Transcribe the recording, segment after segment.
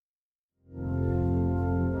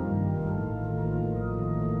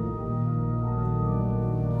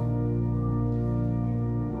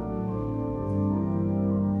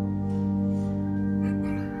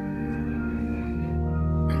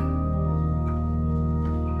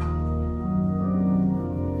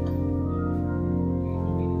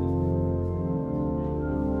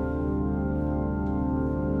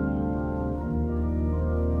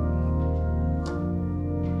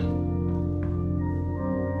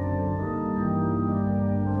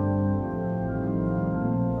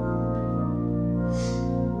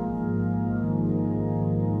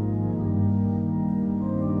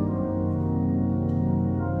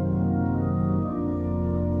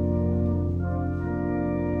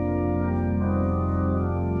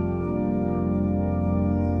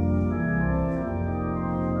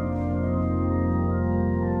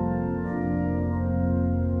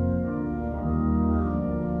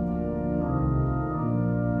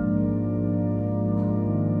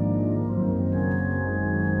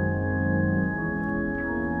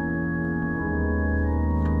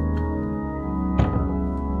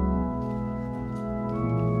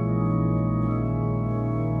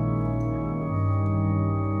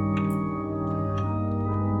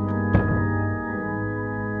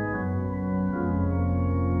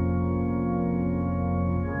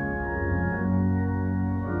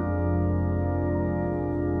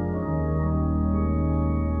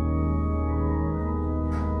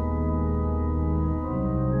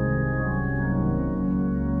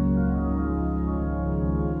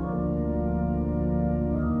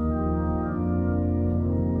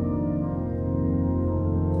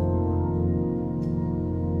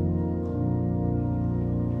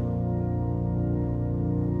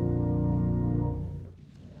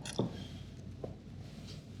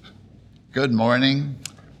Good morning.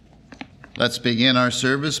 Let's begin our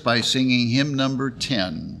service by singing hymn number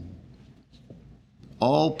 10.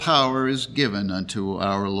 All power is given unto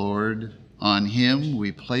our Lord. On him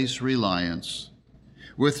we place reliance.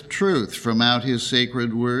 With truth from out his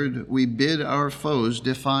sacred word, we bid our foes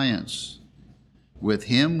defiance. With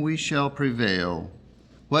him we shall prevail,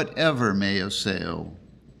 whatever may assail.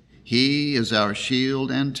 He is our shield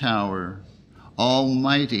and tower.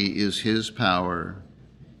 Almighty is his power.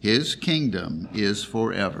 His kingdom is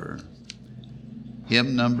forever.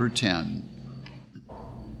 Hymn number 10.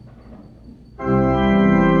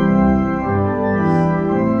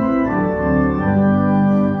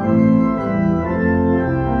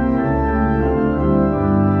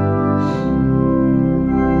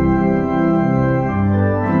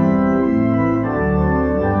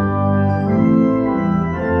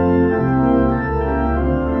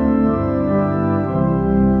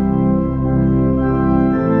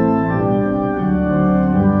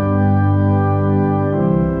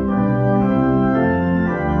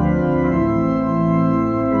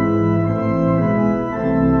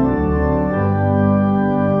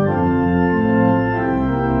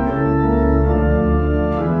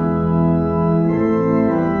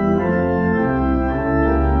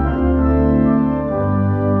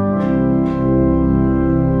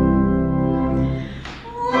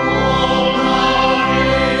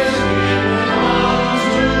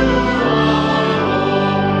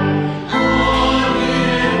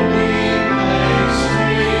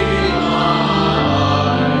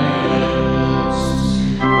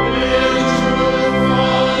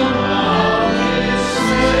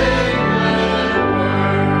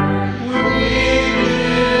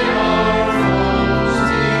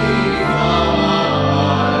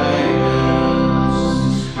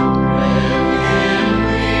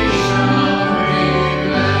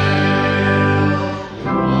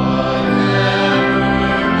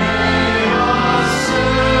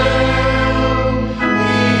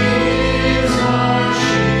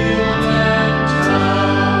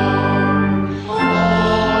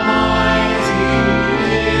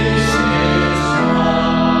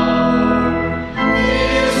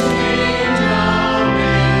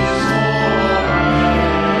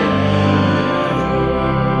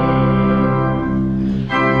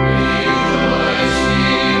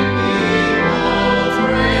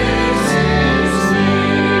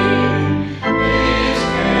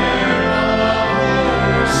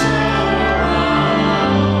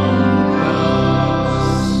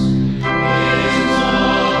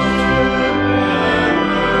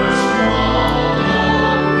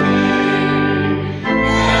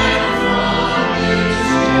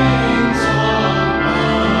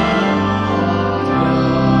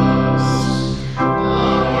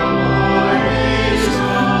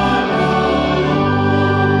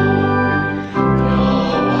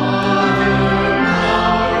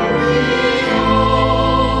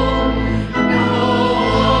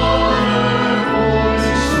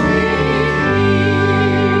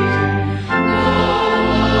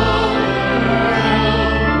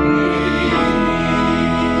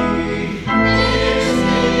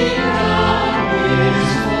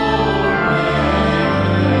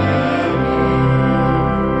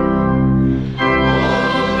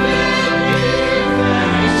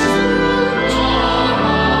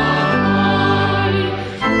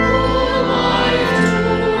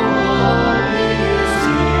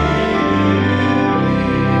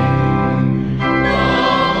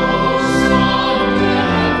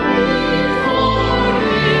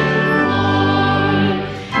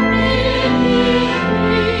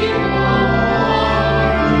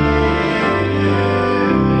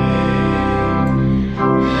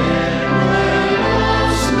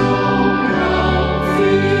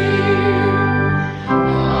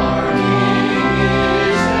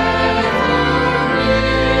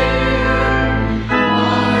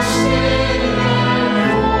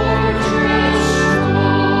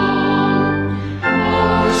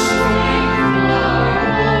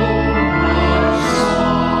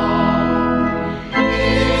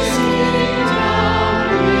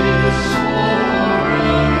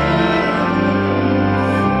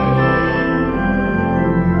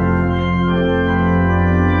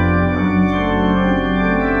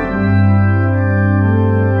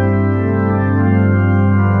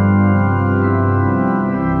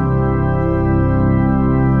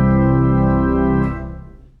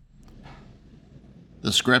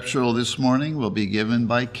 The scriptural this morning will be given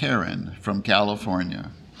by Karen from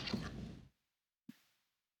California.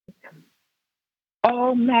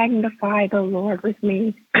 Oh, magnify the Lord with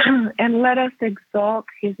me, and let us exalt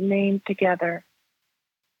his name together.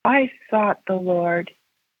 I sought the Lord,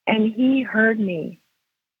 and he heard me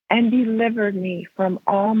and delivered me from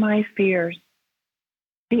all my fears.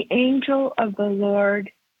 The angel of the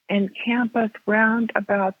Lord encampeth round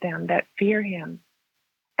about them that fear him,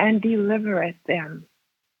 and delivereth them.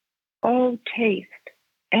 O taste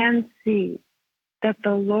and see that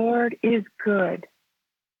the Lord is good.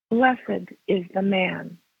 Blessed is the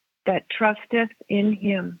man that trusteth in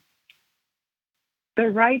him. The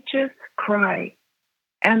righteous cry,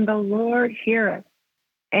 and the Lord heareth,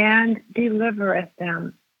 and delivereth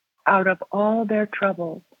them out of all their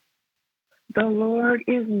troubles. The Lord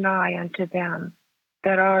is nigh unto them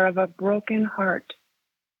that are of a broken heart,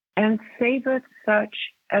 and saveth such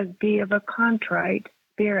as be of a contrite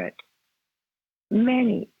spirit.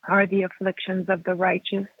 Many are the afflictions of the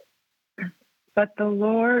righteous, but the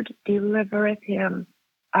Lord delivereth him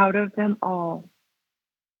out of them all.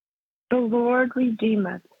 The Lord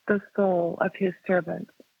redeemeth the soul of his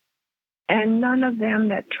servants, and none of them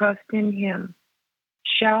that trust in him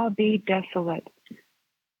shall be desolate.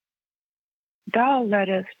 Thou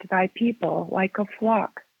leddest thy people like a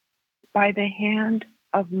flock by the hand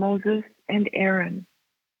of Moses and Aaron.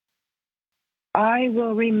 I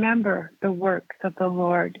will remember the works of the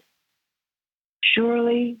Lord.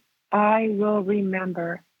 Surely I will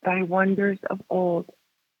remember thy wonders of old.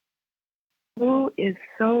 Who is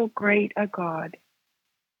so great a God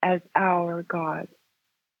as our God?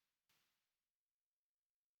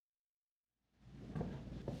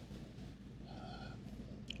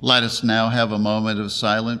 Let us now have a moment of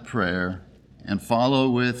silent prayer and follow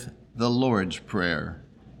with the Lord's Prayer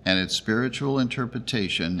and its spiritual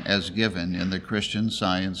interpretation as given in the Christian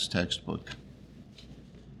Science textbook.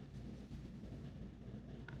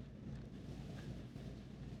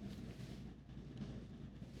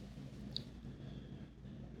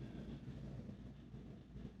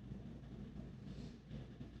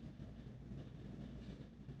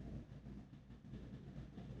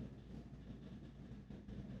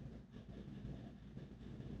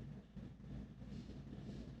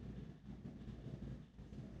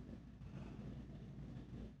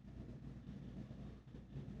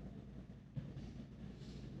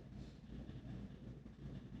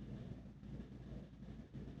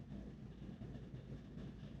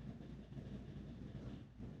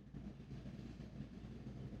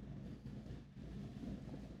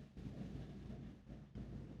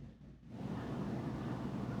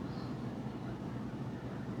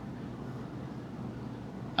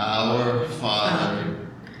 Our Father,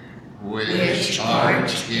 which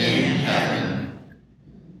art in heaven.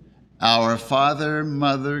 Our Father,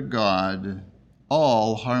 Mother, God,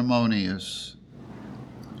 all harmonious.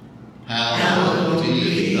 Hallowed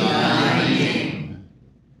be thy name.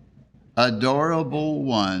 Adorable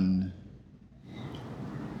One.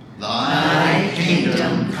 Thy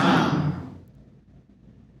kingdom come.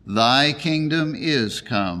 Thy kingdom is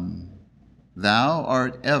come. Thou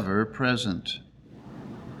art ever present.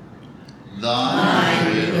 Thy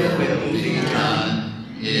will be done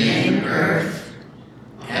in earth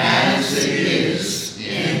as it is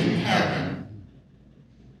in heaven.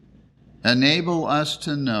 Enable us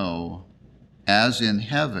to know, as in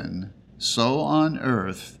heaven, so on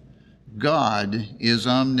earth, God is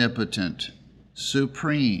omnipotent,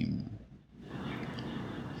 supreme.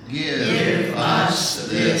 Give us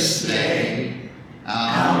this day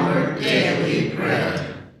our daily bread.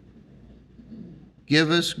 Give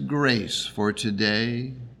us grace for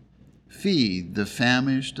today. Feed the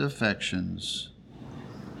famished affections.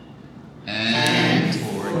 And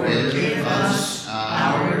forgive us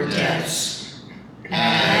our debts,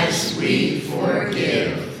 as we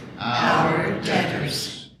forgive our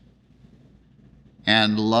debtors.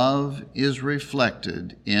 And love is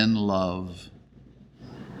reflected in love.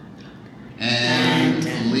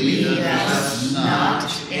 And lead us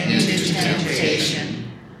not into temptation,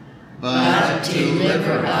 but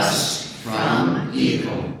deliver us from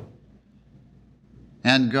evil.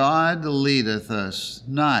 And God leadeth us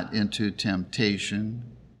not into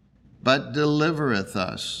temptation, but delivereth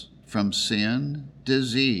us from sin,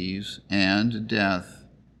 disease, and death.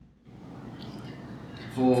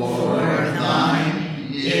 For thine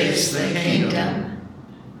is the kingdom,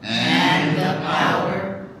 and the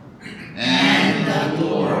power, and the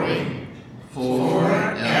glory,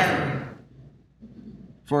 forever.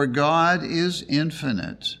 For God is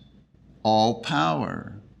infinite, all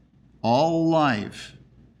power, all life,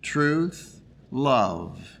 truth,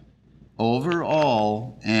 love, over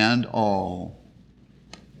all and all.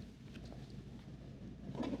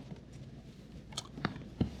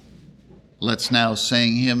 Let's now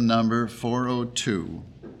sing hymn number 402.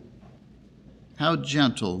 How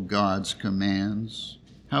gentle God's commands,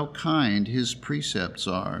 How kind his precepts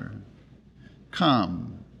are.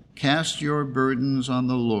 Come, cast your burdens on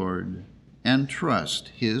the Lord, and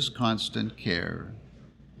trust his constant care.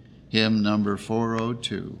 Hymn number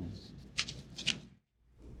 402.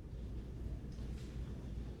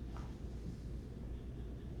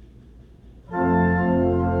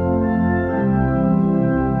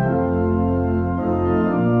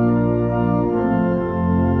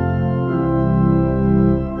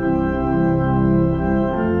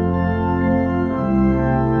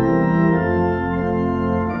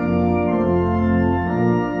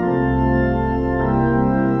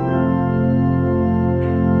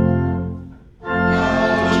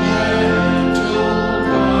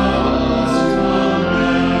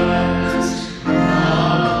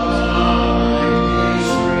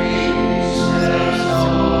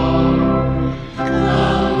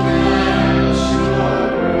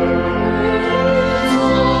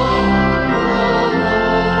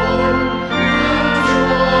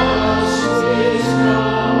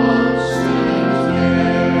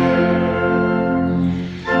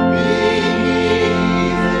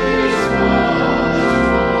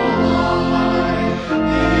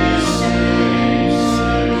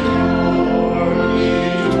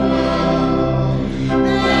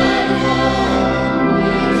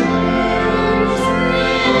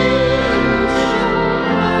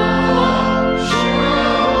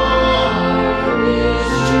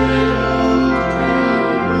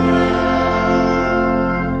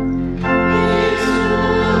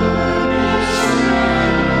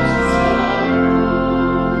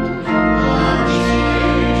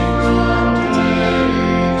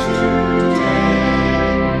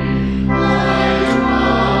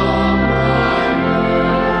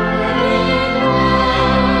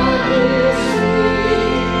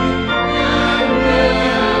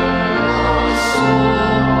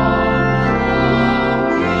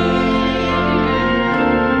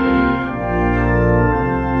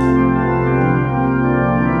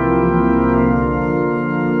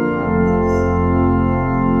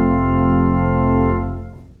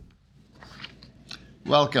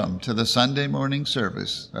 Welcome to the Sunday morning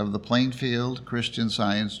service of the Plainfield Christian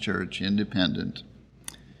Science Church Independent.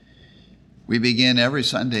 We begin every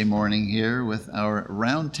Sunday morning here with our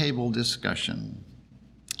roundtable discussion,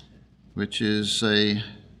 which is a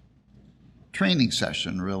training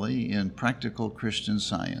session, really, in practical Christian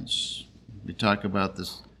science. We talk about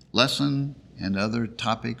this lesson and other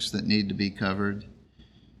topics that need to be covered,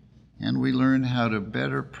 and we learn how to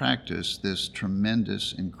better practice this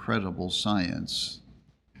tremendous, incredible science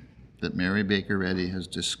that Mary Baker Eddy has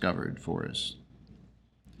discovered for us.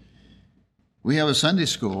 We have a Sunday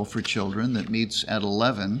school for children that meets at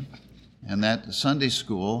 11, and that Sunday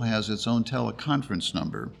school has its own teleconference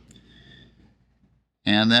number.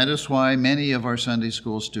 And that is why many of our Sunday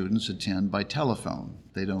school students attend by telephone.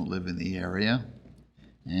 They don't live in the area,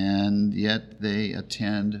 and yet they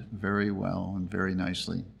attend very well and very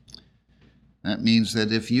nicely. That means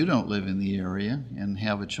that if you don't live in the area and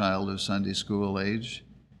have a child of Sunday school age,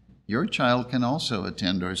 your child can also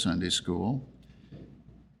attend our Sunday school.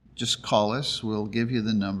 Just call us, we'll give you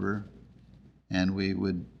the number, and we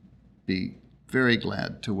would be very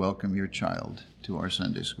glad to welcome your child to our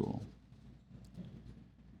Sunday school.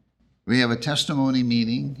 We have a testimony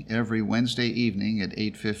meeting every Wednesday evening at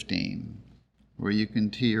 8:15, where you can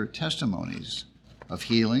hear testimonies of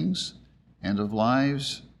healings and of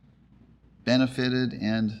lives benefited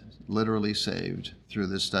and literally saved through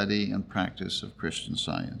the study and practice of Christian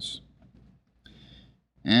Science.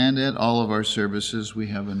 And at all of our services, we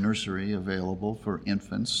have a nursery available for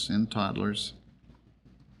infants and toddlers.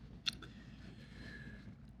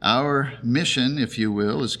 Our mission, if you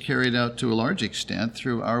will, is carried out to a large extent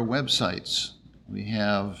through our websites. We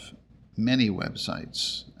have many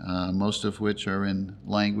websites, most of which are in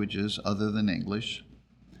languages other than English.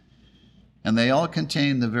 And they all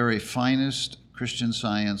contain the very finest Christian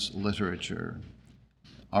Science literature,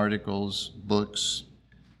 articles, books,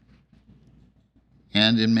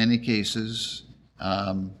 and in many cases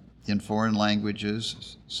in foreign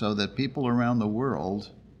languages, so that people around the world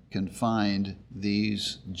can find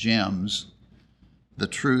these gems, the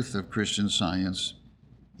truth of Christian Science,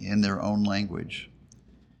 in their own language.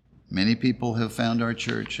 Many people have found our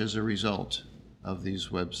church as a result of these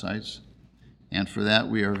websites, and for that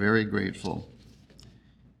we are very grateful.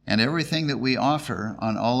 And everything that we offer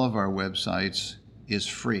on all of our websites is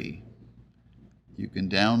free. You can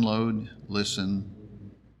download, listen,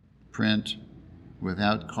 print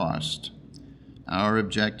without cost. Our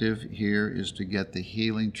objective here is to get the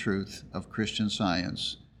healing truth of Christian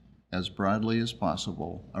Science as broadly as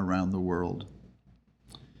possible around the world.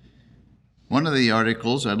 One of the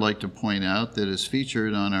articles I'd like to point out that is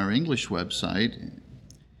featured on our English website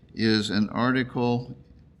is an article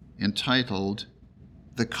entitled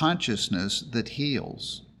 "The Consciousness That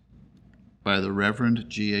Heals" by the Reverend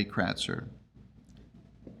G.A. Kratzer.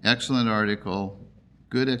 Excellent article,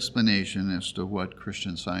 good explanation as to what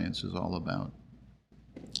Christian Science is all about.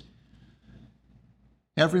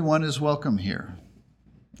 Everyone is welcome here,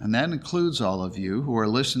 and that includes all of you who are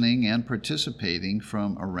listening and participating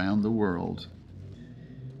from around the world.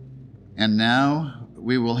 And now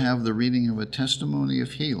we will have the reading of a testimony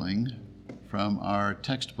of healing from our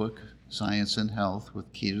textbook, Science and Health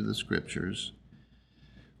with Key to the Scriptures,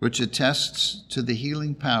 which attests to the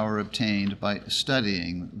healing power obtained by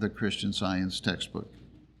studying the Christian Science textbook.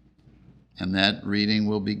 And that reading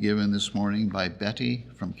will be given this morning by Betty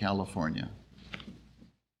from California.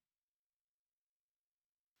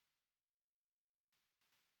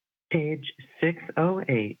 Page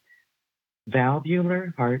 608,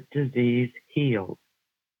 Valvular Heart Disease Healed.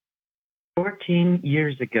 14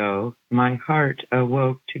 years ago, my heart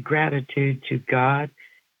awoke to gratitude to God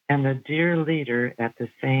and the dear leader at the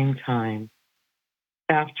same time.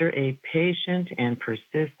 After a patient and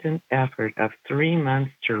persistent effort of 3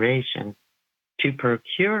 months' duration to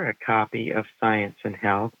procure a copy of Science and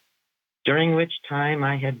Health, during which time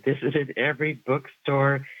I had visited every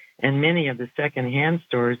bookstore and many of the second-hand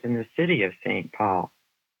stores in the city of St. Paul,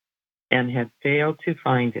 and had failed to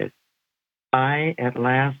find it, I at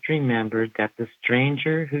last remembered that the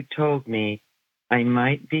stranger who told me I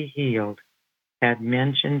might be healed had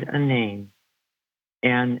mentioned a name,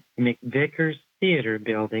 an McVickers Theater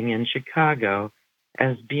building in Chicago,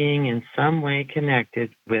 as being in some way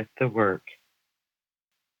connected with the work.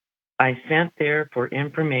 I sent there for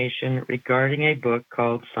information regarding a book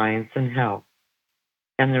called Science and Health,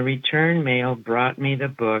 and the return mail brought me the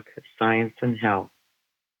book Science and Health.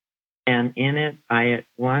 And in it I at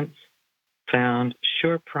once found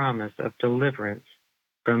sure promise of deliverance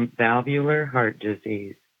from valvular heart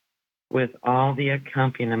disease, with all the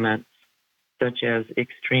accompaniments such as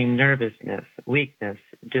extreme nervousness, weakness,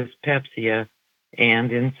 dyspepsia,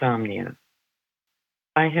 and insomnia.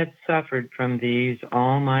 I had suffered from these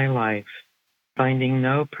all my life, finding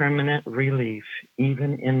no permanent relief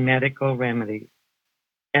even in medical remedies,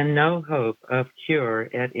 and no hope of cure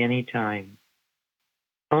at any time.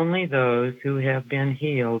 Only those who have been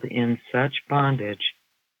healed in such bondage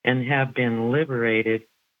and have been liberated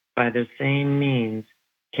by the same means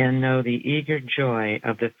can know the eager joy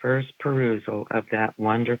of the first perusal of that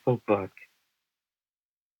wonderful book.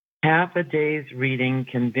 Half a day's reading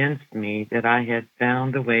convinced me that I had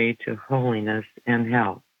found the way to holiness and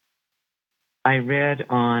health. I read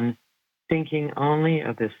on, thinking only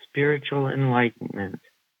of the spiritual enlightenment,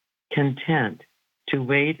 content to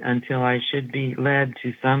wait until I should be led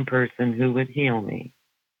to some person who would heal me.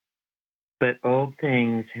 But old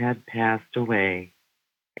things had passed away,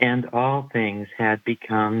 and all things had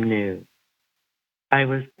become new. I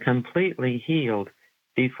was completely healed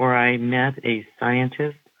before I met a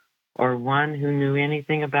scientist or one who knew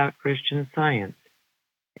anything about Christian Science,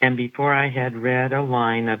 and before I had read a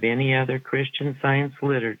line of any other Christian Science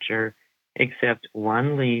literature except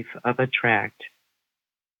one leaf of a tract.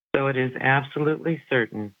 So it is absolutely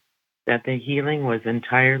certain that the healing was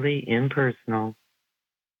entirely impersonal,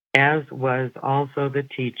 as was also the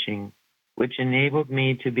teaching, which enabled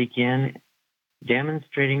me to begin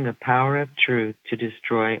demonstrating the power of truth to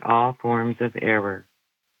destroy all forms of error.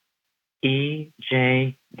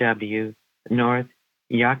 E.J.W., North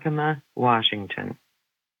Yakima, Washington.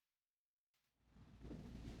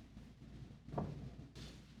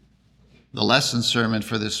 The lesson sermon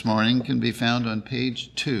for this morning can be found on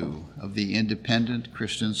page 2 of the Independent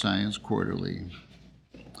Christian Science Quarterly.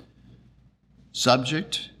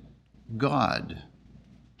 Subject, God.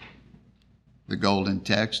 The golden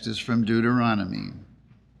text is from Deuteronomy.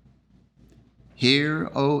 Hear,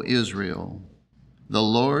 O Israel, the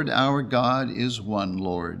Lord our God is one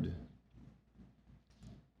Lord.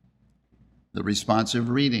 The responsive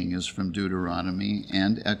reading is from Deuteronomy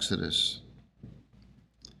and Exodus.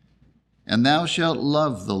 And thou shalt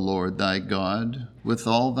love the Lord thy God with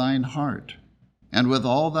all thine heart, and with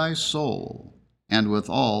all thy soul, and with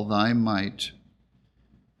all thy might.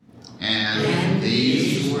 And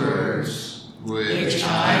these words which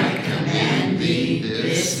I command thee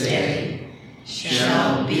this day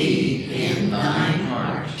shall be in thine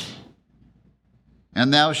heart.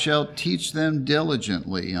 And thou shalt teach them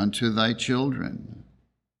diligently unto thy children,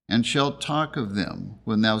 and shalt talk of them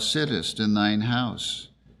when thou sittest in thine house,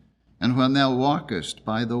 and when thou walkest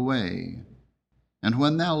by the way, and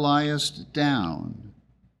when thou liest down,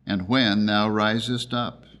 and when thou risest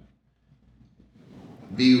up.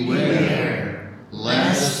 Beware,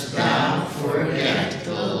 lest thou forget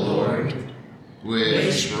the Lord,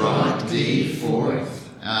 which brought thee forth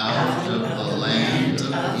out of the land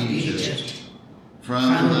of Egypt,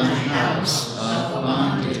 from the house of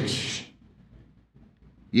bondage.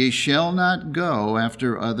 Ye shall not go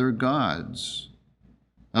after other gods,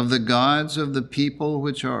 of the gods of the people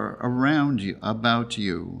which are around you, about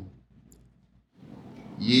you.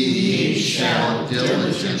 Ye shall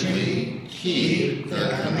diligently keep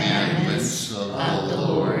the commandments of the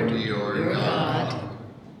Lord your God,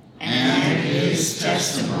 and his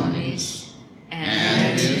testimonies,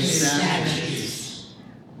 and his statutes,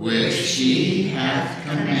 which he hath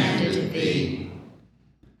commanded thee.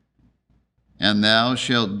 And thou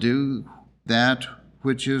shalt do that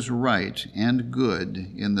which is right and good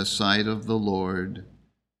in the sight of the Lord,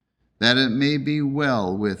 that it may be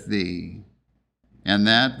well with thee, and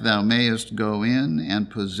that thou mayest go in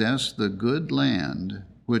and possess the good land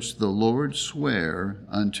which the Lord sware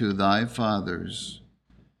unto thy fathers.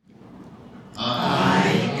 I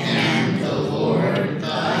am the Lord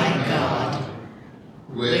thy God,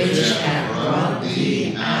 which hath brought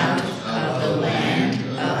thee out of the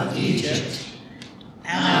land of Egypt,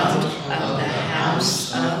 out of the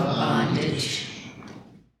house of bondage.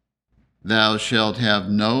 Thou shalt have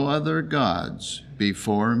no other gods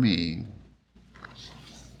before me.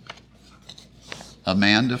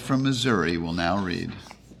 Amanda from Missouri will now read.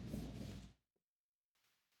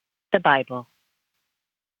 The Bible,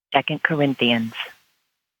 2 Corinthians.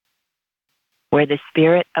 Where the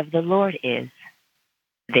Spirit of the Lord is,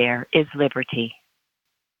 there is liberty.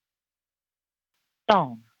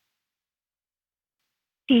 Psalm.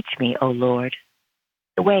 Teach me, O Lord,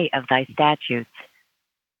 the way of thy statutes,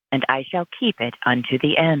 and I shall keep it unto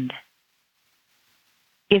the end.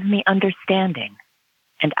 Give me understanding,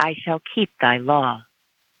 and I shall keep thy law.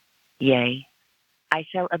 Yea, I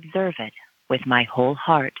shall observe it with my whole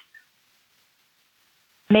heart.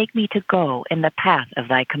 Make me to go in the path of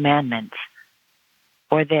thy commandments,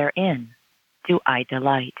 for therein do I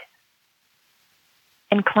delight.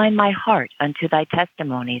 Incline my heart unto thy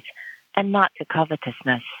testimonies, and not to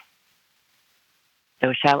covetousness.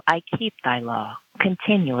 So shall I keep thy law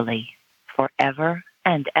continually, forever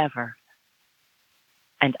and ever.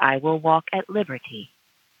 And I will walk at liberty,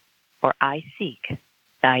 for I seek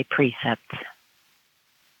thy precepts.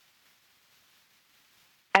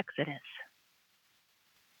 Exodus.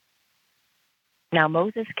 Now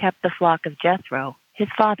Moses kept the flock of Jethro, his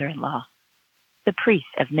father-in-law, the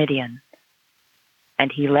priest of Midian.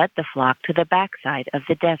 And he led the flock to the backside of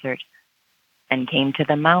the desert, and came to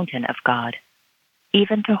the mountain of God,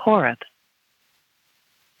 even to Horeb.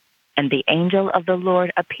 And the angel of the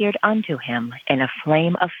Lord appeared unto him in a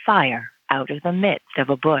flame of fire out of the midst of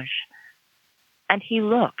a bush. And he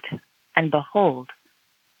looked, and behold,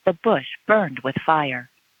 the bush burned with fire,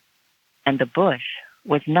 and the bush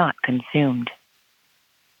was not consumed.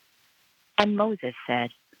 And Moses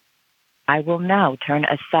said, I will now turn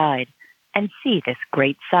aside and see this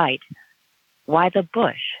great sight, why the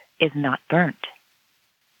bush is not burnt.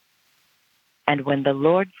 And when the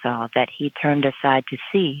Lord saw that he turned aside to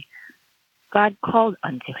see, God called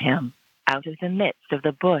unto him out of the midst of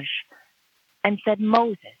the bush, and said,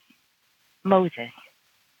 Moses, Moses.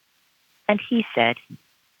 And he said,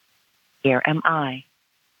 Here am I.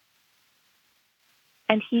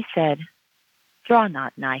 And he said, Draw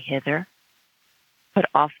not nigh hither. Put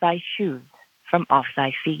off thy shoes from off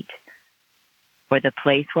thy feet, for the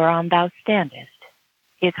place whereon thou standest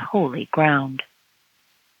is holy ground.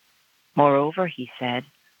 Moreover, he said,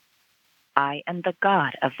 I am the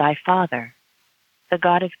God of thy father, the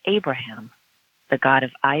God of Abraham, the God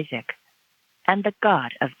of Isaac, and the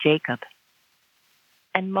God of Jacob.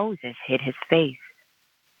 And Moses hid his face,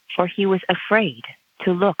 for he was afraid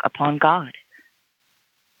to look upon God.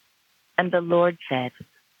 And the Lord said,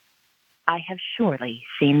 I have surely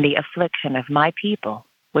seen the affliction of my people,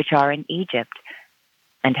 which are in Egypt,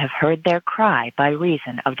 and have heard their cry by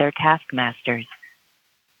reason of their taskmasters.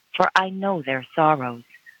 For I know their sorrows.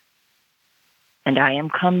 And I am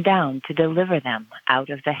come down to deliver them out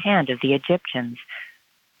of the hand of the Egyptians,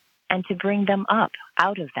 and to bring them up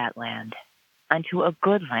out of that land, unto a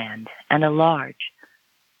good land and a large,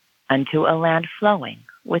 unto a land flowing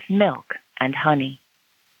with milk and honey.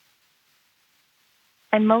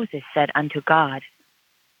 And Moses said unto God,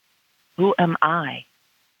 Who am I,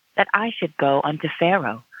 that I should go unto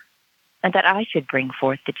Pharaoh, and that I should bring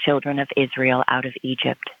forth the children of Israel out of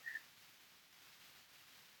Egypt?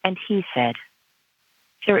 And he said,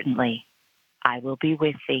 Certainly I will be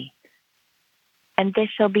with thee, and this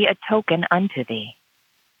shall be a token unto thee,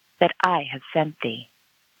 that I have sent thee.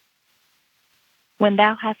 When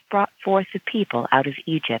thou hast brought forth the people out of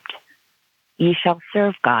Egypt, ye shall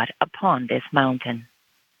serve God upon this mountain.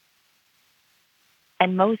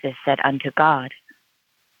 And Moses said unto God,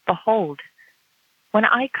 Behold, when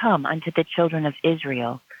I come unto the children of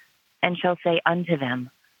Israel, and shall say unto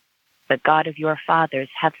them, The God of your fathers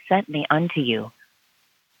hath sent me unto you,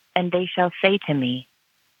 and they shall say to me,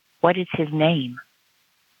 What is his name?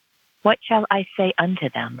 What shall I say unto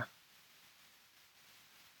them?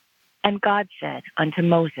 And God said unto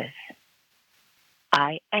Moses,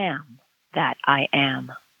 I am that I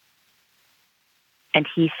am. And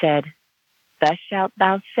he said, Thus shalt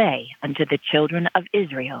thou say unto the children of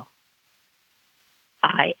Israel,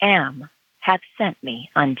 I am hath sent me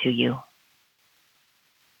unto you.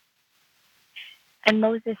 And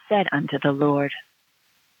Moses said unto the Lord,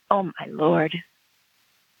 O my Lord,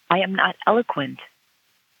 I am not eloquent,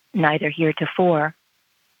 neither heretofore,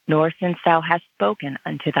 nor since thou hast spoken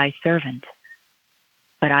unto thy servant.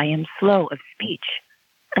 But I am slow of speech,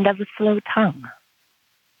 and of a slow tongue.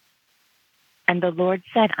 And the Lord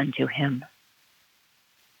said unto him,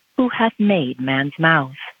 Who hath made man's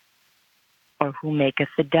mouth? Or who maketh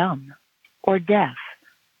the dumb, or deaf,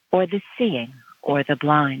 or the seeing, or the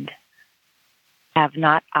blind? Have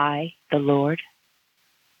not I the Lord?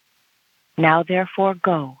 Now therefore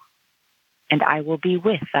go, and I will be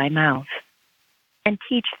with thy mouth, and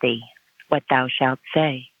teach thee what thou shalt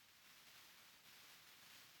say.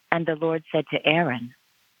 And the Lord said to Aaron,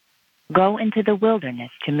 Go into the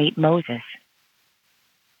wilderness to meet Moses.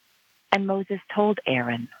 And Moses told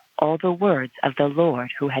Aaron all the words of the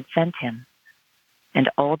Lord who had sent him, and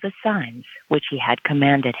all the signs which he had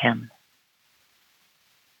commanded him.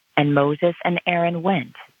 And Moses and Aaron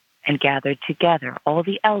went and gathered together all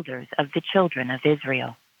the elders of the children of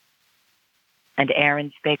Israel. And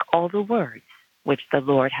Aaron spake all the words which the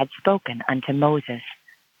Lord had spoken unto Moses,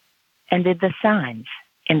 and did the signs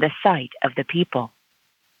in the sight of the people.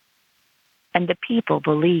 And the people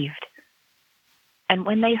believed. And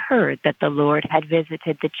when they heard that the Lord had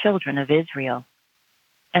visited the children of Israel,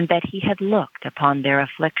 and that he had looked upon their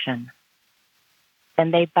affliction,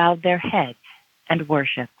 then they bowed their heads and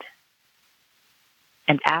worshipped.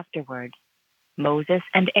 And afterward Moses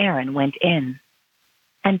and Aaron went in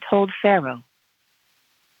and told Pharaoh,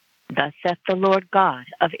 Thus saith the Lord God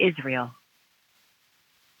of Israel,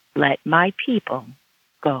 Let my people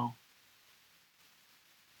go.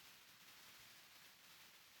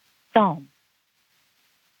 Psalm.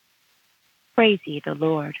 Praise ye the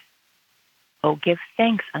Lord. O give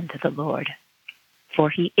thanks unto the Lord, for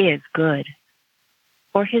he is good,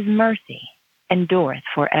 for his mercy endureth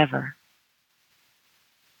forever.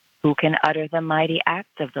 Who can utter the mighty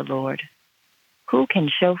acts of the Lord? Who can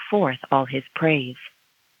show forth all his praise?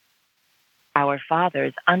 Our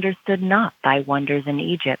fathers understood not thy wonders in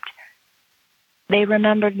Egypt. They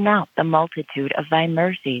remembered not the multitude of thy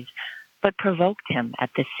mercies, but provoked him at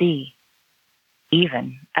the sea,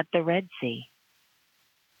 even at the Red Sea.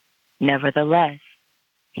 Nevertheless,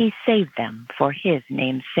 he saved them for his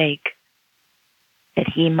name's sake, that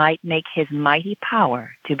he might make his mighty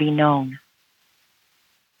power to be known.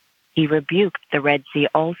 He rebuked the Red Sea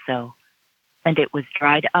also, and it was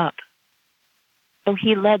dried up. So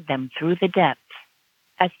he led them through the depths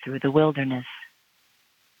as through the wilderness.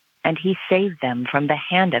 And he saved them from the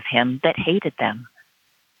hand of him that hated them,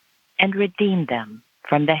 and redeemed them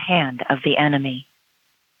from the hand of the enemy.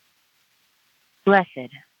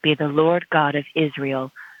 Blessed be the Lord God of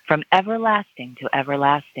Israel from everlasting to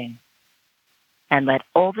everlasting. And let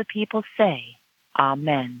all the people say,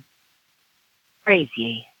 Amen. Praise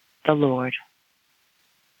ye the Lord.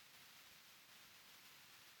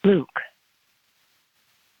 Luke.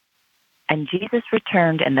 And Jesus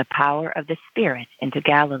returned in the power of the Spirit into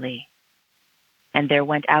Galilee. And there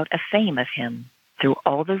went out a fame of him through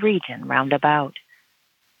all the region round about.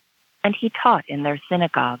 And he taught in their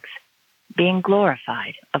synagogues, being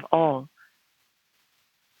glorified of all.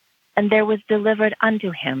 And there was delivered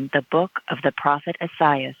unto him the book of the prophet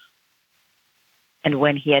Esaias. And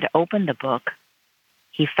when he had opened the book,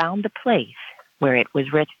 he found the place where it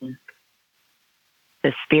was written,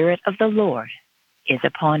 The Spirit of the Lord is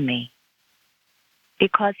upon me,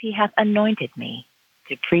 because he hath anointed me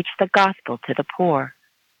to preach the gospel to the poor.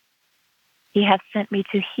 He hath sent me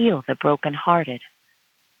to heal the brokenhearted,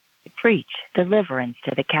 to preach deliverance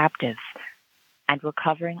to the captives, and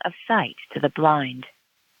recovering of sight to the blind,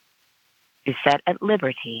 to set at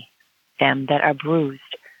liberty them that are bruised,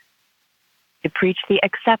 to preach the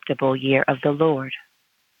acceptable year of the Lord.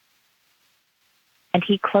 And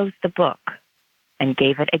he closed the book, and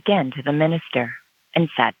gave it again to the minister, and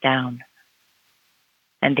sat down.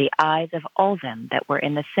 And the eyes of all them that were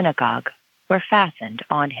in the synagogue were fastened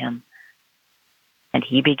on him. And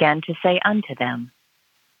he began to say unto them,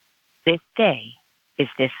 This day is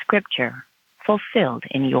this scripture fulfilled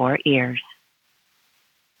in your ears.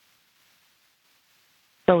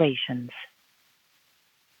 Galatians.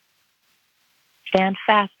 Stand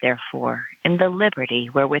fast, therefore, in the liberty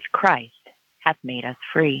wherewith Christ hath made us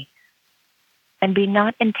free, and be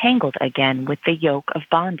not entangled again with the yoke of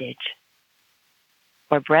bondage.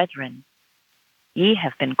 For, brethren, ye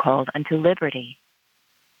have been called unto liberty.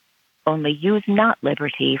 Only use not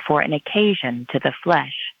liberty for an occasion to the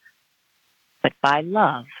flesh, but by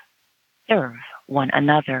love serve one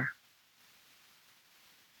another.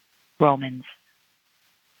 Romans.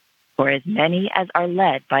 For as many as are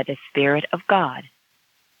led by the Spirit of God,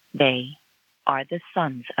 they are the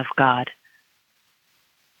sons of God.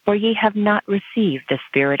 For ye have not received the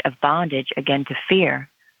spirit of bondage again to fear,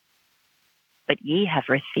 but ye have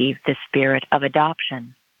received the spirit of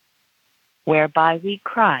adoption, whereby we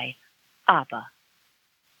cry, Abba,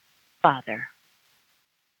 Father.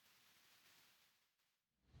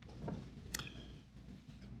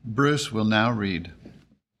 Bruce will now read.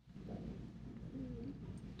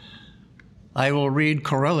 I will read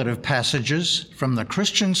correlative passages from the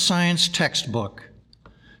Christian Science textbook,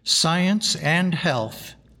 Science and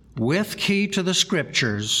Health, with Key to the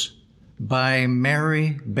Scriptures, by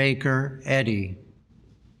Mary Baker Eddy.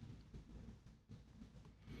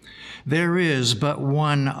 There is but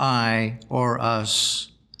one I, or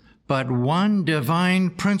us, but one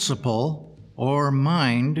divine principle, or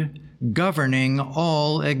mind, governing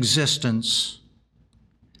all existence.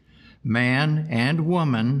 Man and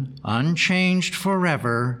woman, unchanged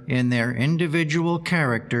forever in their individual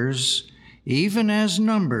characters, even as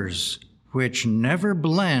numbers which never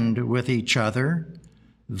blend with each other,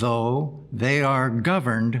 though they are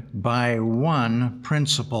governed by one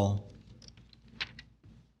principle.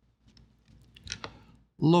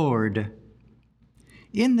 Lord.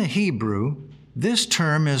 In the Hebrew, this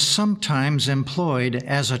term is sometimes employed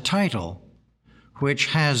as a title, which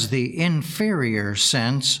has the inferior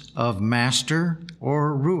sense of master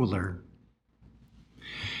or ruler.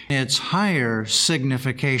 Its higher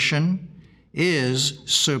signification is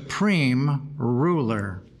supreme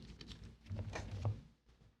ruler.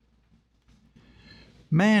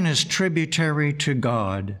 Man is tributary to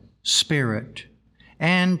God, Spirit,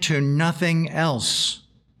 and to nothing else.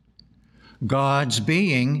 God's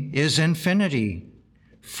being is infinity,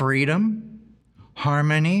 freedom,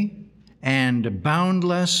 harmony, and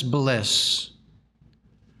boundless bliss.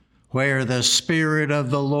 Where the Spirit of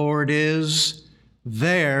the Lord is,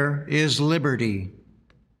 there is liberty.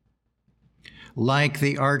 Like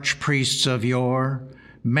the archpriests of yore,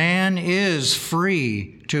 man is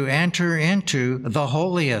free to enter into the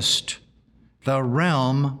holiest, the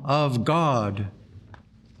realm of God.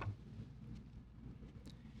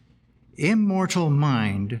 Immortal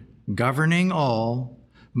mind, governing all,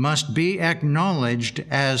 must be acknowledged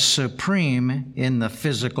as supreme in the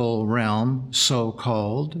physical realm,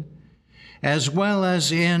 so-called, as well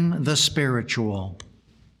as in the spiritual.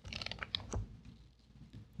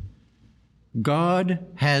 God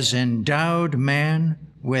has endowed man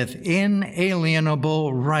with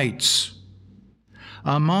inalienable rights,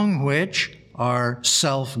 among which are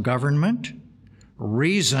self-government,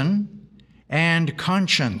 reason, and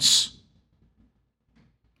conscience.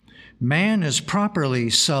 Man is properly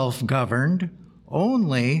self-governed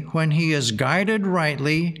only when he is guided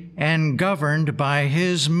rightly and governed by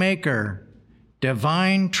his Maker,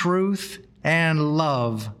 divine truth and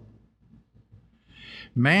love.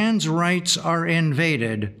 Man's rights are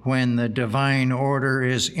invaded when the divine order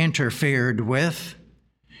is interfered with,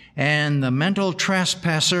 and the mental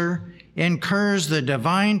trespasser incurs the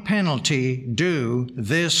divine penalty due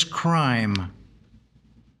this crime.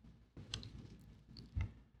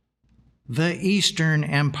 The Eastern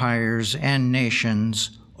empires and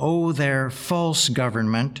nations owe their false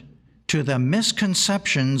government to the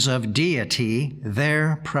misconceptions of deity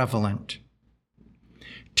there prevalent.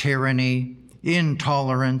 Tyranny,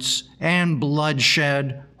 intolerance, and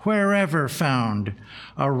bloodshed, wherever found,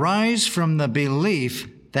 arise from the belief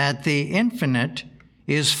that the infinite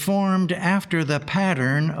is formed after the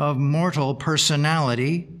pattern of mortal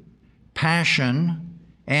personality, passion,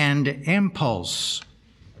 and impulse.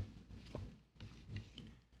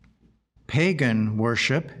 Pagan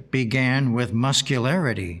worship began with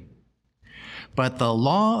muscularity, but the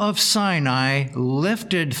law of Sinai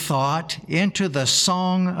lifted thought into the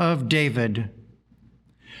Song of David.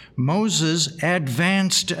 Moses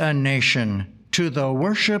advanced a nation to the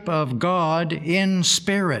worship of God in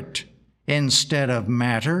spirit instead of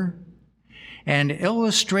matter, and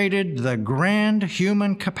illustrated the grand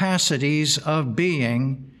human capacities of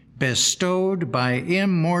being bestowed by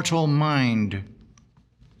immortal mind.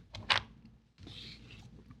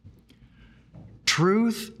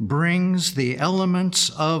 Truth brings the elements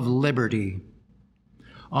of liberty.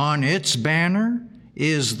 On its banner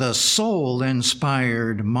is the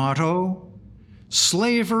soul-inspired motto,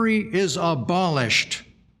 "Slavery is abolished."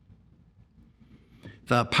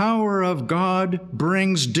 The power of God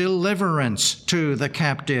brings deliverance to the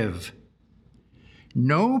captive.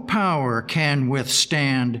 No power can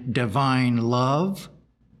withstand divine love.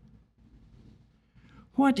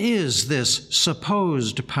 What is this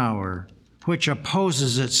supposed power which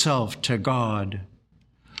opposes itself to God?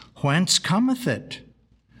 Whence cometh it?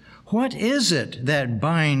 What is it that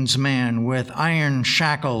binds man with iron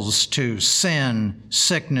shackles to sin,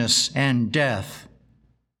 sickness, and death?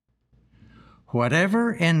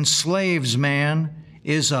 Whatever enslaves man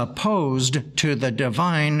is opposed to the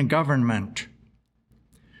divine government.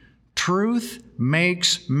 Truth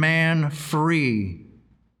makes man free.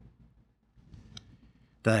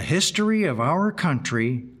 The history of our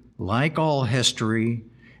country, like all history,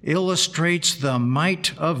 illustrates the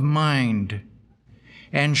might of mind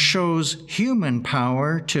and shows human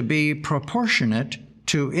power to be proportionate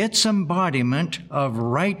to its embodiment of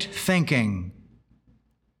right thinking.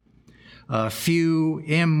 A few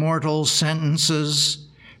immortal sentences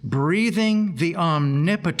breathing the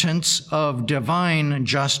omnipotence of divine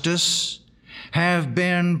justice have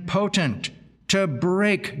been potent to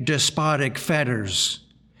break despotic fetters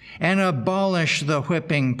and abolish the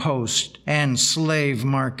whipping post and slave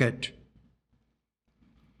market.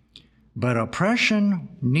 But oppression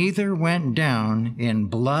neither went down in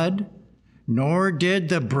blood, nor did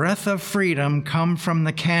the breath of freedom come from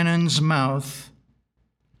the cannon's mouth.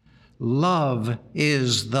 Love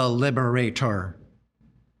is the liberator.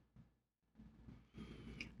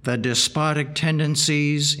 The despotic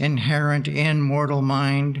tendencies inherent in mortal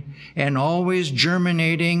mind and always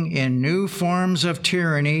germinating in new forms of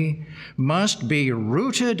tyranny must be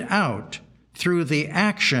rooted out through the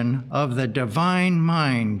action of the divine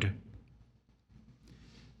mind.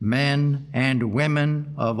 Men and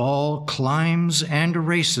women of all climes and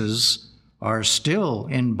races are still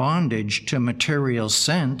in bondage to material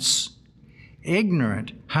sense,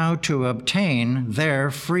 ignorant how to obtain their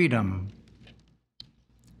freedom.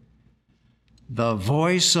 The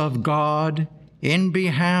voice of God in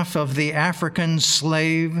behalf of the African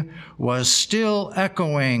slave was still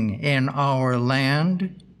echoing in our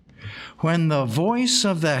land when the voice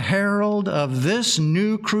of the herald of this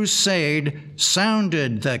new crusade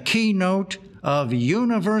sounded the keynote of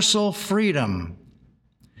universal freedom,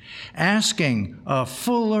 asking a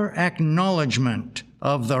fuller acknowledgement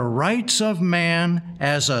of the rights of man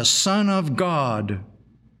as a son of God,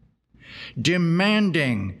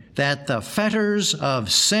 demanding that the fetters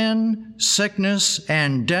of sin, sickness,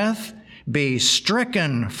 and death be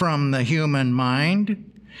stricken from the human mind,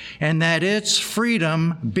 and that its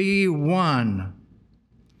freedom be won,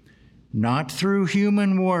 not through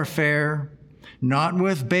human warfare, not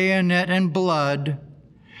with bayonet and blood,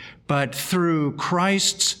 but through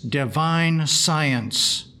Christ's divine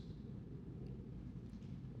science.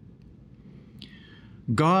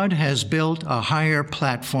 God has built a higher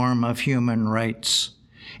platform of human rights,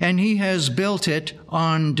 and he has built it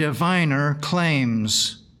on diviner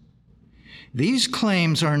claims. These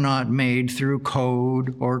claims are not made through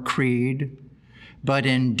code or creed, but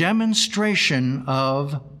in demonstration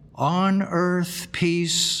of on earth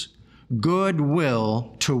peace,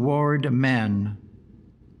 goodwill toward men.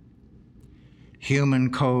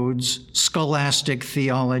 Human codes, scholastic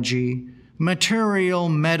theology, material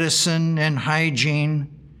medicine and hygiene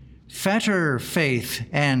fetter faith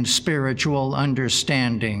and spiritual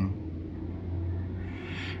understanding.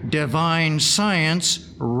 Divine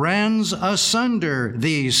science rends asunder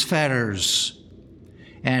these fetters,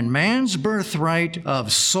 and man's birthright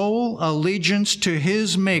of soul allegiance to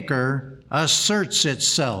his Maker asserts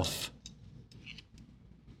itself.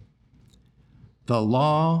 The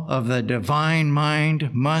law of the divine mind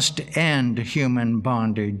must end human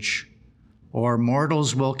bondage, or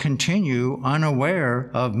mortals will continue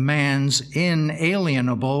unaware of man's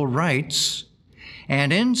inalienable rights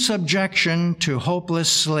and in subjection to hopeless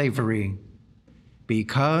slavery,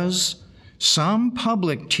 because some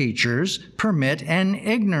public teachers permit an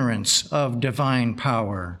ignorance of divine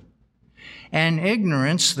power, an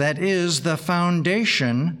ignorance that is the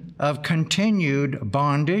foundation of continued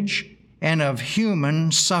bondage and of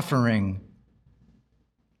human suffering.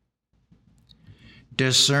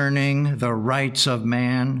 Discerning the rights of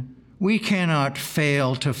man we cannot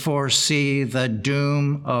fail to foresee the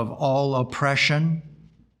doom of all oppression.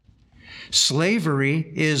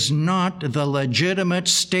 Slavery is not the legitimate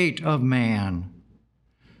state of man.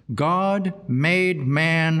 God made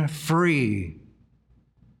man free.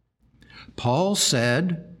 Paul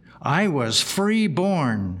said, "I was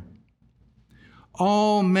free-born."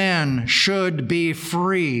 All men should be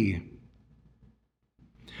free.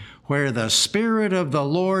 Where the Spirit of the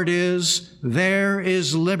Lord is, there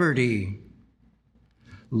is liberty.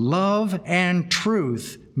 Love and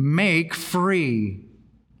truth make free,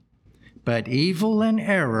 but evil and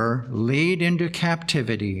error lead into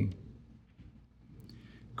captivity.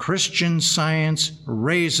 Christian Science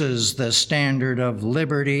raises the standard of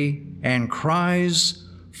liberty and cries,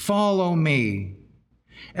 "Follow me.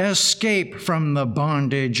 Escape from the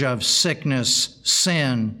bondage of sickness,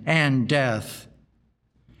 sin, and death."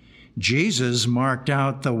 Jesus marked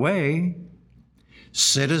out the way.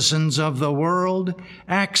 Citizens of the world,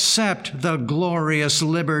 accept the glorious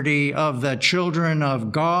liberty of the children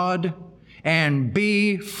of God and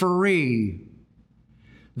be free.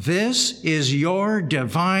 This is your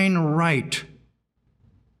divine right.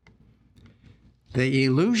 The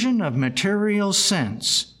illusion of material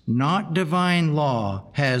sense, not divine law,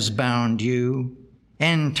 has bound you,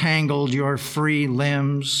 entangled your free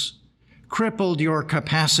limbs, crippled your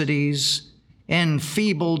capacities,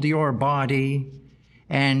 enfeebled your body,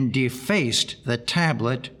 and defaced the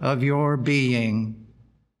tablet of your being.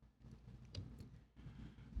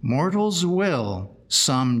 Mortals will,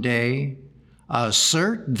 someday,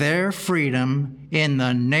 assert their freedom in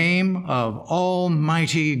the name of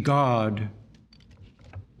Almighty God.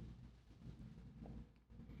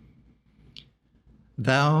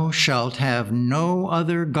 Thou shalt have no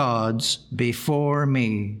other gods before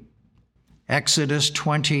me. Exodus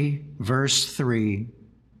 20, verse 3.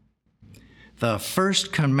 The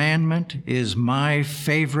first commandment is my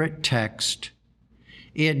favorite text.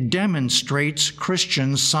 It demonstrates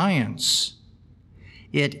Christian Science.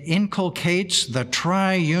 It inculcates the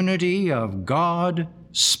triunity of God,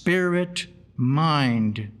 Spirit,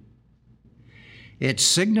 mind. It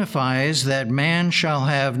signifies that man shall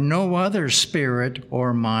have no other spirit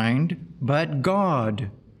or mind but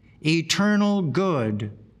God, eternal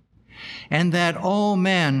good, and that all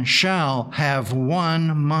men shall have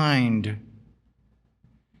one mind.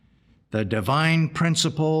 The divine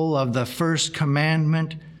principle of the first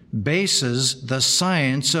commandment bases the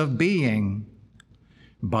science of being,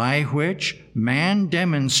 by which man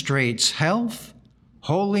demonstrates health,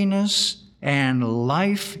 holiness, and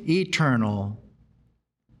life eternal.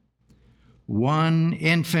 One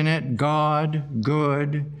infinite God,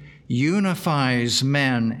 good, unifies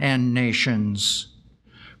men and nations,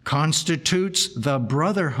 constitutes the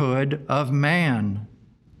brotherhood of man,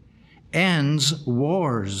 ends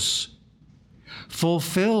wars,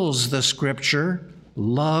 fulfills the scripture,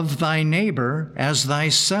 "Love thy neighbor as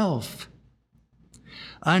thyself,"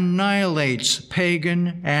 annihilates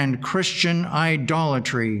pagan and Christian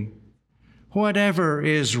idolatry, whatever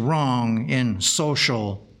is wrong in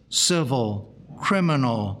social, civil,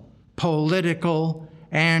 criminal, political,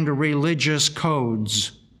 and religious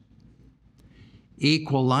codes,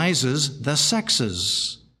 equalizes the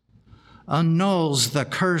sexes, annuls the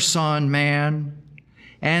curse on man,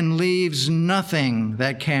 and leaves nothing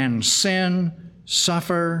that can sin,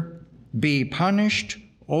 suffer, be punished,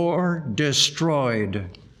 or destroyed.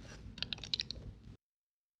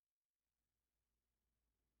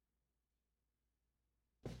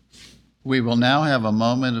 We will now have a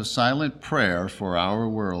moment of silent prayer for our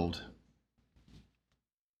world.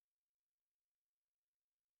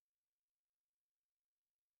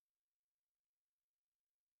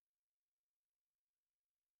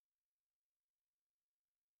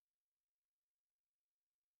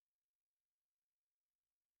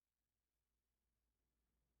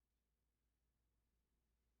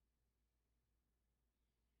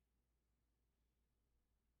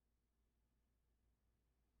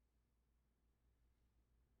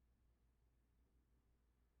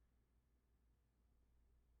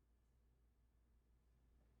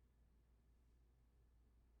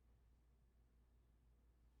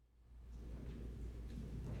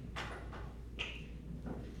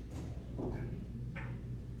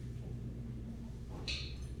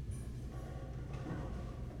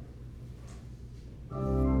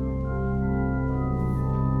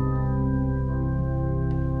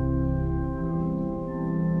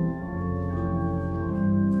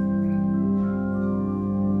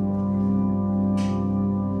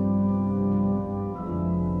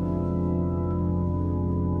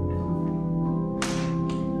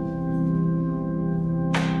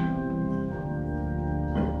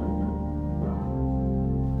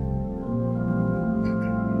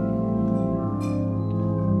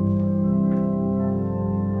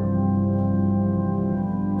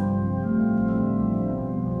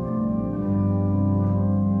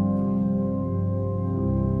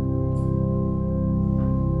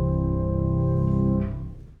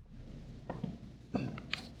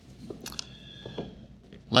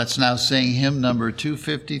 Let's now sing hymn number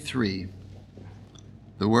 253.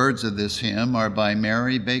 The words of this hymn are by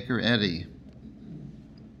Mary Baker Eddy.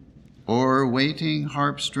 O'er waiting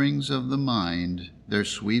harp strings of the mind there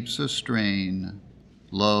sweeps a strain,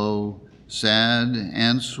 low, sad,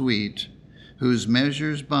 and sweet, whose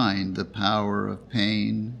measures bind the power of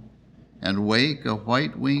pain, and wake a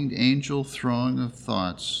white-winged angel throng of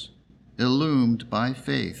thoughts, illumed by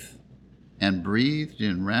faith, and breathed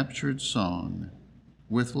in raptured song,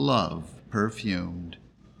 with love perfumed.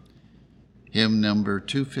 Hymn number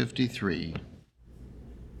 253.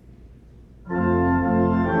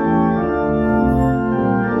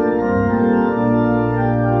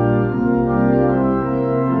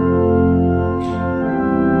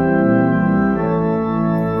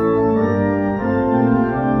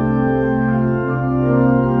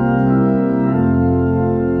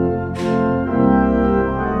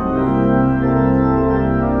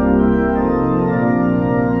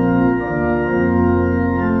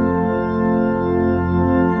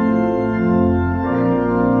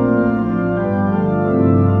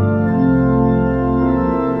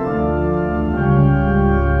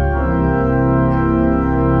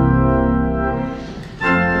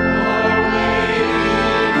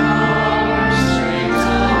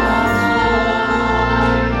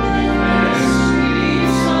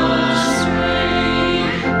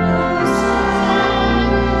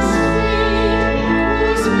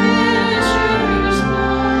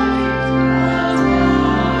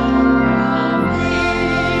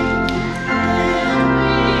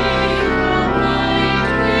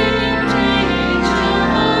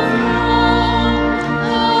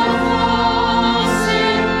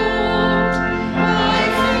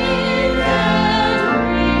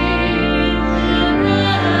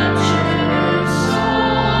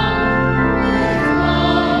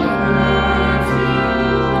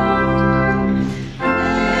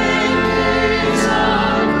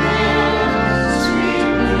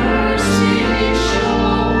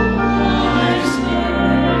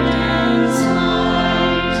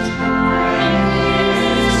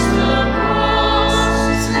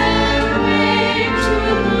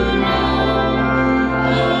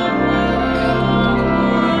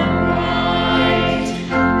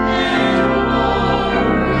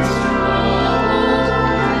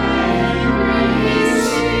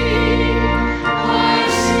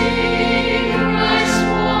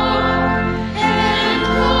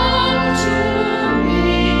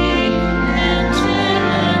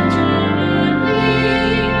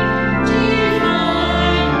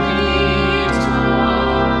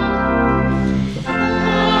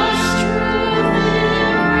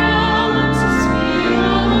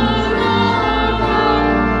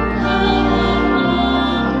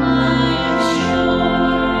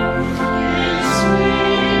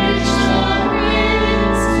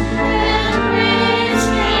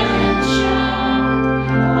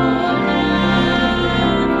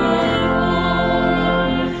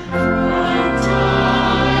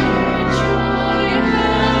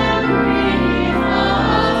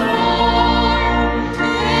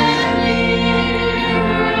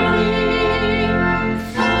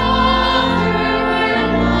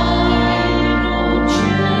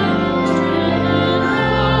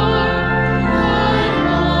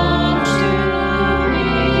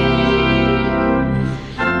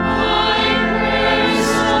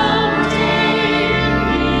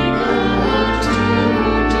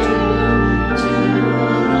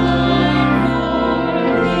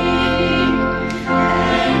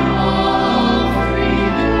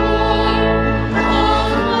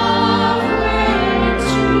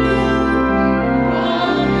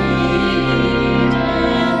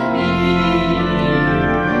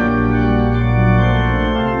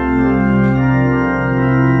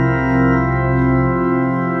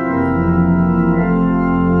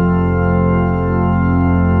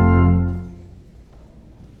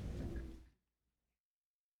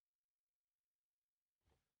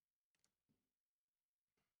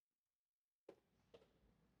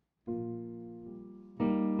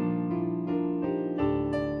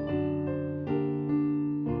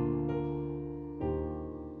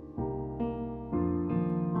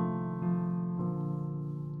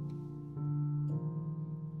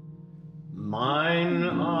 Mine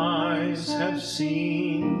eyes have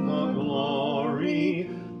seen the glory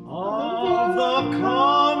of the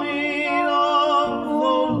coming of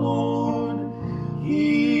the Lord.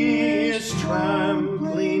 He is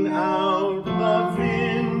trampling out the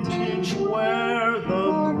vintage where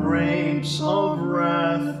the grapes of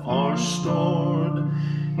wrath are stored.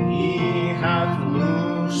 He hath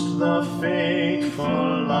loosed the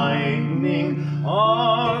fateful lightning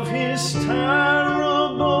of his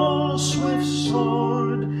terrible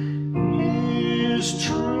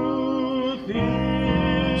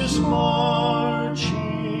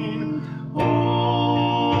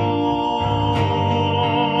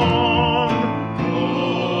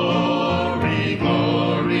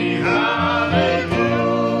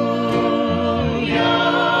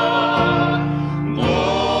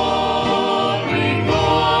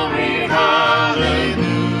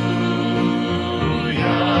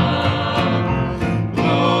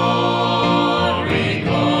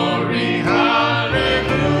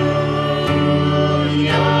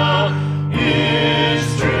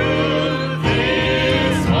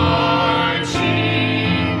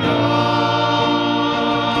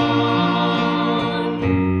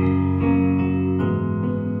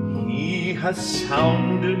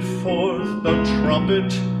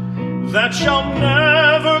trumpet that shall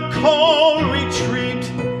never call retreat.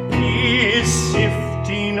 He is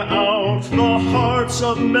sifting out the hearts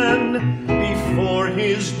of men before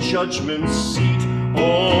his judgment seat.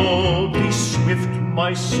 Oh, be swift,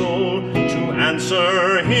 my soul, to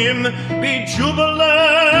answer him. Be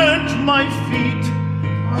jubilant, my feet.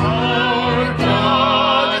 Our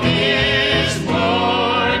God is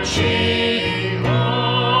marching on.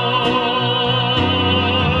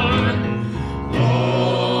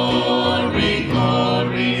 Glory,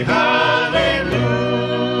 glory, hallelujah.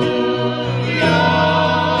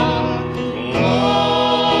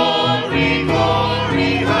 Glory,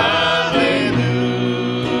 glory, hallelujah.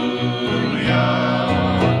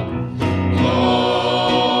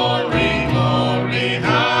 Glory, glory,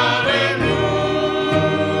 hallelujah.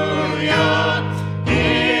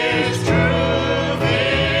 His truth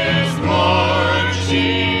is marching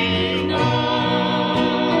on.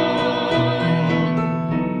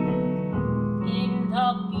 In the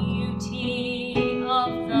beauty of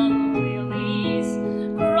the lilies,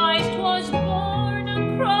 Christ was born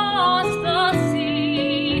across the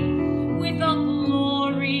sea, with a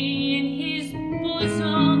glory in his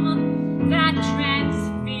bosom that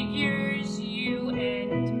transfigures you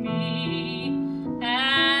and me,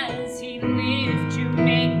 as he lived to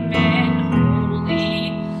make men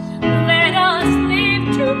holy. Let us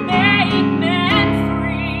live to make men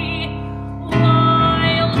free,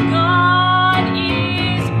 while God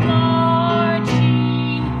is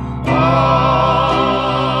marching on.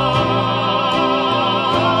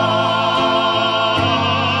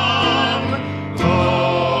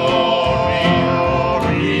 Glory,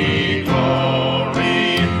 glory, glory,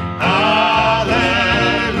 hallelujah.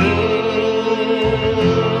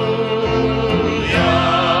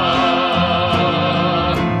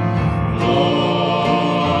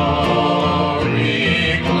 Glory,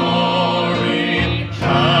 glory,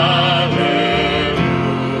 hallelujah.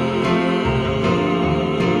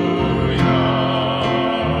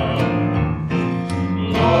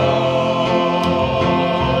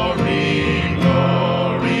 Glory,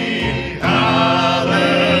 glory,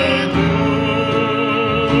 hallelujah.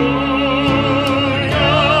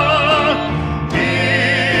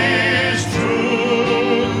 His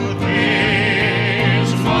truth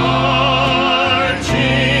is marching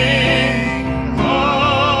on.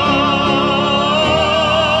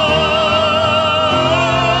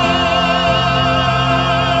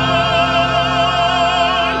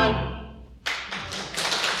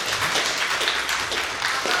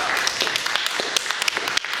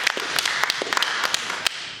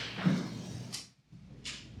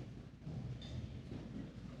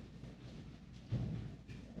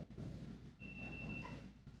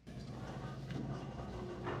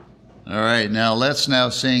 All right, let's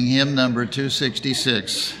sing hymn number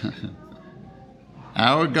 266.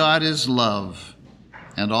 Our God is love,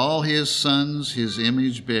 and all his sons his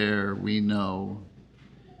image bear, we know.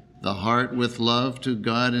 The heart with love to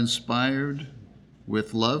God inspired,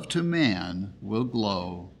 with love to man will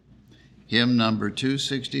glow. Hymn number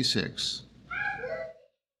 266.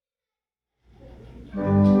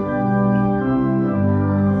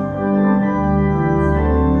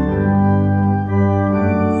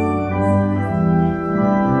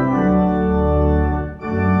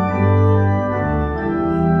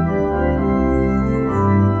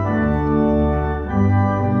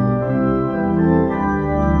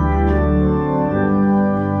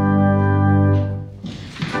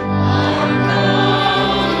 Our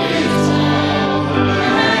God is love,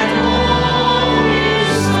 and all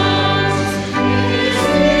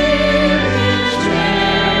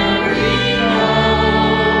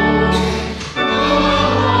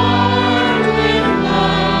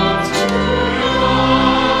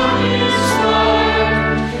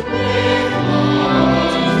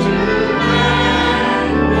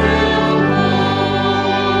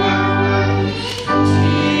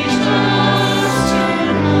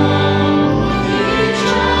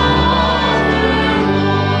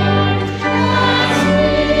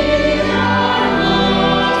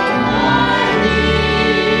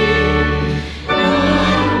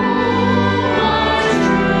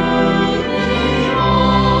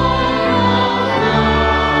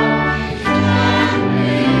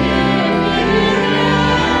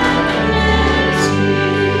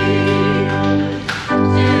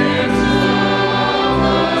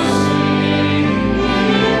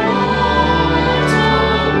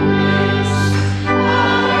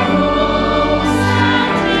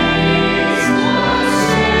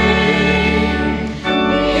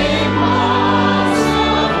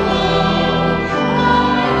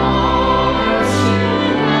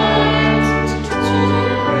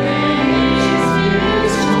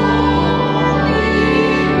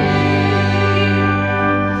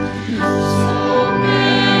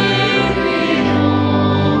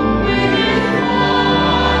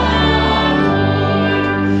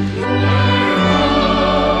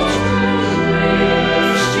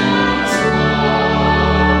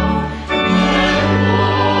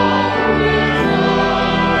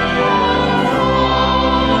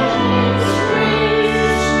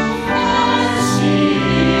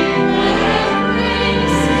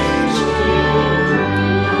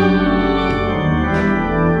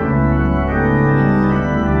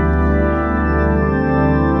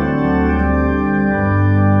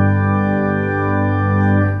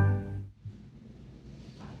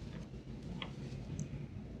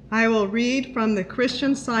read from the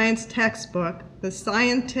Christian Science textbook, The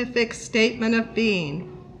Scientific Statement of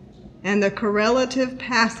Being, and the correlative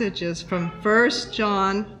passages from 1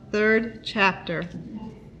 John, 3rd chapter.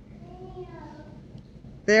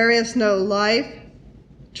 There is no life,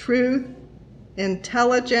 truth,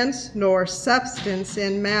 intelligence, nor substance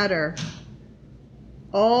in matter.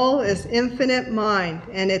 All is infinite mind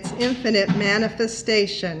and its infinite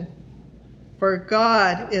manifestation, for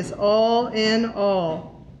God is all in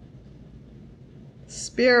all.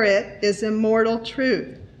 Spirit is immortal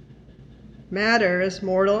truth. Matter is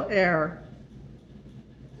mortal error.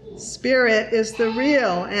 Spirit is the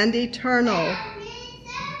real and eternal.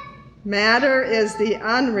 Matter is the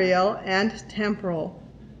unreal and temporal.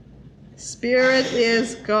 Spirit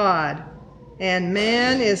is God, and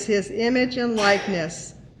man is his image and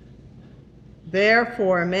likeness.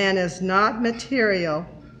 Therefore, man is not material.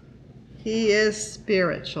 He is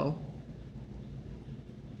spiritual.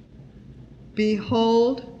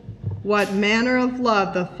 Behold, what manner of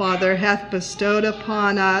love the Father hath bestowed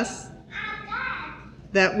upon us,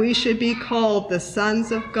 that we should be called the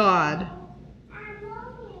sons of God.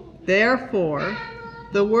 Therefore,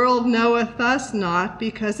 the world knoweth us not,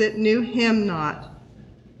 because it knew him not.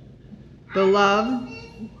 Beloved,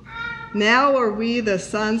 now are we the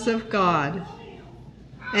sons of God,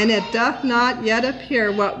 and it doth not yet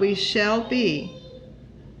appear what we shall be.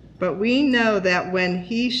 But we know that when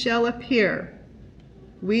he shall appear,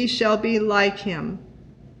 we shall be like him,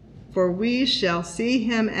 for we shall see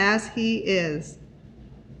him as he is.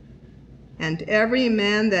 And every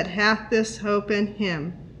man that hath this hope in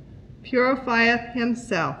him purifieth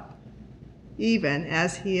himself, even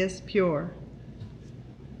as he is pure.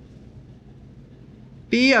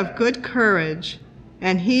 Be of good courage,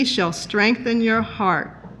 and he shall strengthen your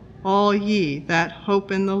heart, all ye that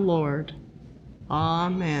hope in the Lord.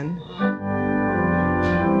 Amen.